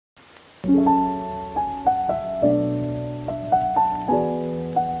Hey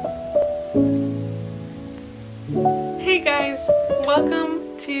guys,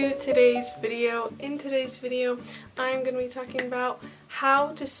 welcome to today's video. In today's video, I'm going to be talking about how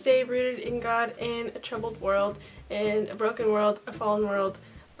to stay rooted in God in a troubled world, in a broken world, a fallen world,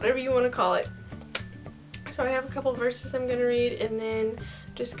 whatever you want to call it. So I have a couple verses I'm going to read and then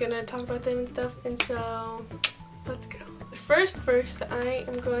just going to talk about them and stuff, and so let's go. The first verse that I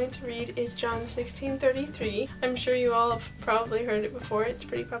am going to read is John 16:33. I'm sure you all have probably heard it before. It's a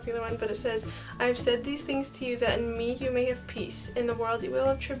pretty popular one, but it says, "I have said these things to you that in me you may have peace. In the world you will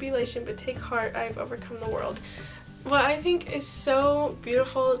have tribulation, but take heart, I have overcome the world." What I think is so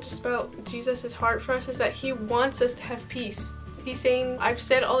beautiful just about Jesus' heart for us is that he wants us to have peace. He's saying, I've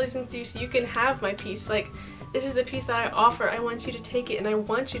said all these things to you so you can have my peace. Like, this is the peace that I offer. I want you to take it, and I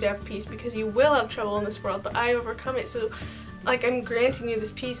want you to have peace because you will have trouble in this world, but I overcome it. So, like, I'm granting you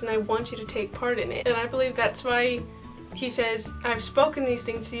this peace, and I want you to take part in it. And I believe that's why he says, I've spoken these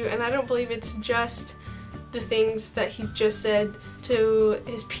things to you, and I don't believe it's just the things that he's just said to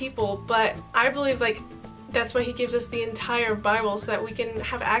his people, but I believe, like, that's why he gives us the entire Bible so that we can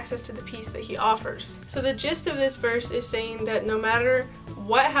have access to the peace that he offers. So the gist of this verse is saying that no matter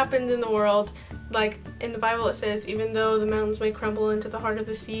what happens in the world, like in the Bible it says, even though the mountains may crumble into the heart of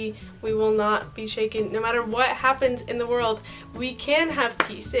the sea, we will not be shaken. No matter what happens in the world, we can have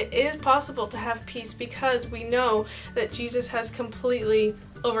peace. It is possible to have peace because we know that Jesus has completely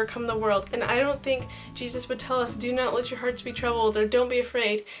overcome the world. And I don't think Jesus would tell us, do not let your hearts be troubled or don't be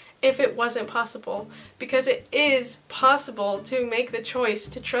afraid, if it wasn't possible, because it is possible to make the choice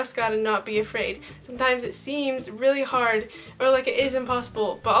to trust God and not be afraid. Sometimes it seems really hard or like it is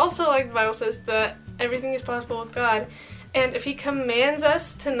impossible, but also, like the Bible says, that everything is possible with God, and if he commands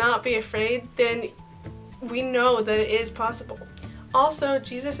us to not be afraid, then we know that it is possible. Also,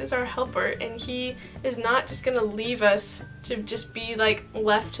 Jesus is our helper, and he is not just going to leave us to just be like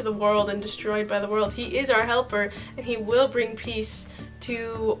left to the world and destroyed by the world. He is our helper, and he will bring peace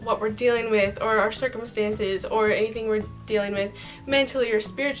to what we're dealing with, or our circumstances, or anything we're dealing with mentally or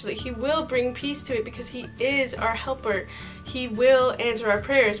spiritually. He will bring peace to it because he is our helper. He will answer our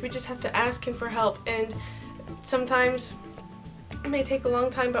prayers. We just have to ask him for help, and sometimes it may take a long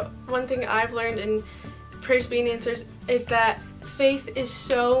time, but one thing I've learned in prayers being answered is that faith is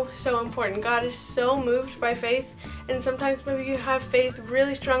so important. God is so moved by faith, and sometimes maybe you have faith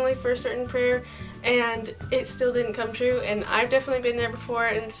really strongly for a certain prayer and it still didn't come true, and I've definitely been there before,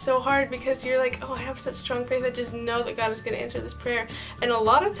 and it's so hard because you're like, oh, I have such strong faith, I just know that God is going to answer this prayer, and a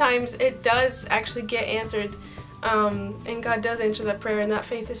lot of times it does actually get answered, and God does answer that prayer, and that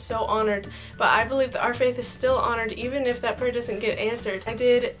faith is so honored. But I believe that our faith is still honored even if that prayer doesn't get answered. I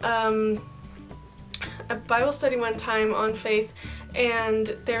did a Bible study one time on faith, and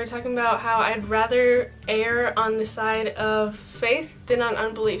they were talking about how I'd rather err on the side of faith than on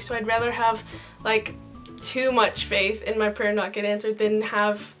unbelief. So I'd rather have like too much faith in my prayer not get answered than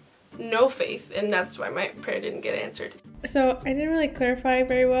have no faith, and that's why my prayer didn't get answered. So I didn't really clarify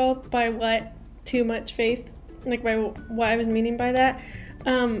very well by what too much faith, like by what I was meaning by that,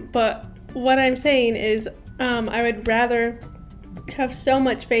 but what I'm saying is I would rather have so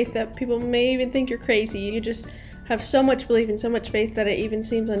much faith that people may even think you're crazy. You just have so much belief and so much faith that it even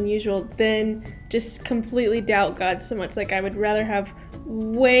seems unusual, than just completely doubt God so much. Like, I would rather have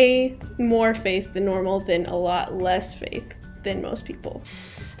way more faith than normal than a lot less faith than most people.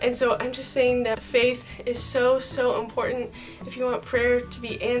 And so I'm just saying that faith is so important if you want prayer to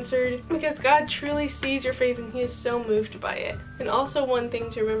be answered, because God truly sees your faith and he is so moved by it. And also, one thing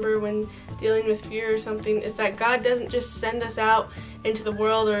to remember when dealing with fear or something is that God doesn't just send us out into the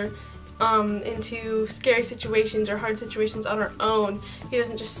world or into scary situations or hard situations on our own. He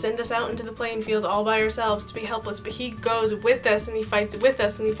doesn't just send us out into the playing field all by ourselves to be helpless, but he goes with us and he fights with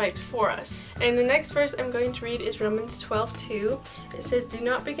us and he fights for us. And the next verse I'm going to read is Romans 12:2. It says, "Do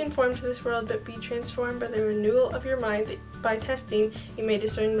not be conformed to this world, but be transformed by the renewal of your mind, that by testing you may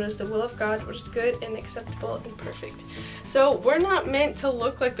discern what is the will of God, what is good and acceptable and perfect." So we're not meant to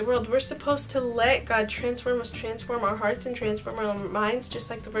look like the world. We're supposed to let God transform us, transform our hearts and transform our minds,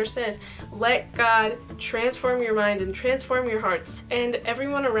 just like the verse says. Let God transform your mind and transform your hearts. And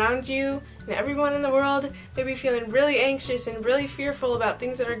everyone around you and everyone in the world may be feeling really anxious and really fearful about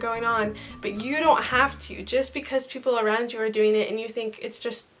things that are going on, but you don't have to. Just because people around you are doing it and you think it's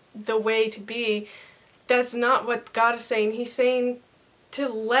just the way to be, that's not what God is saying. He's saying to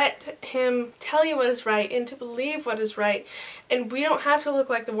let him tell you what is right and to believe what is right. And we don't have to look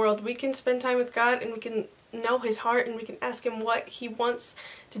like the world. We can spend time with God and we can know His heart, and we can ask Him what He wants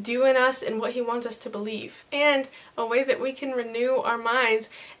to do in us and what He wants us to believe. And a way that we can renew our minds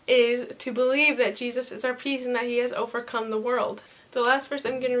is to believe that Jesus is our peace and that He has overcome the world. The last verse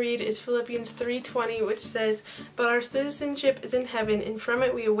I'm going to read is Philippians 3:20, which says, "But our citizenship is in heaven, and from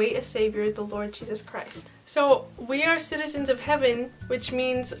it we await a Savior, the Lord Jesus Christ." So we are citizens of heaven, which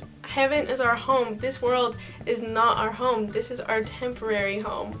means heaven is our home. This world is not our home. This is our temporary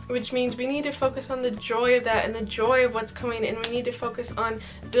home, which means we need to focus on the joy of that and the joy of what's coming, and we need to focus on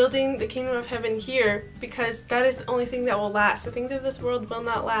building the kingdom of heaven here, because that is the only thing that will last. The things of this world will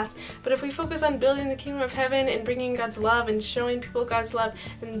not last. But if we focus on building the kingdom of heaven and bringing God's love and showing people God's love,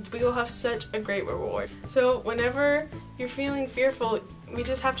 and we will have such a great reward. So whenever you're feeling fearful, we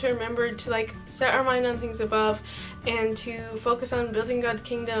just have to remember to set our mind on things above and to focus on building God's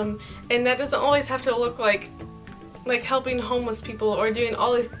kingdom. And that doesn't always have to look like helping homeless people or doing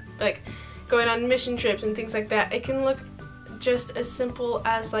all these going on mission trips and things like that. It can look just as simple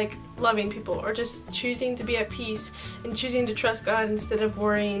as loving people, or just choosing to be at peace and choosing to trust God instead of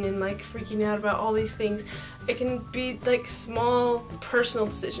worrying and freaking out about all these things. It can be small personal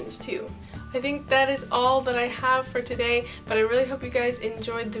decisions too. I think that is all that I have for today, but I really hope you guys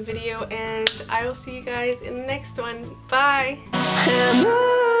enjoyed the video, and I will see you guys in the next one. Bye!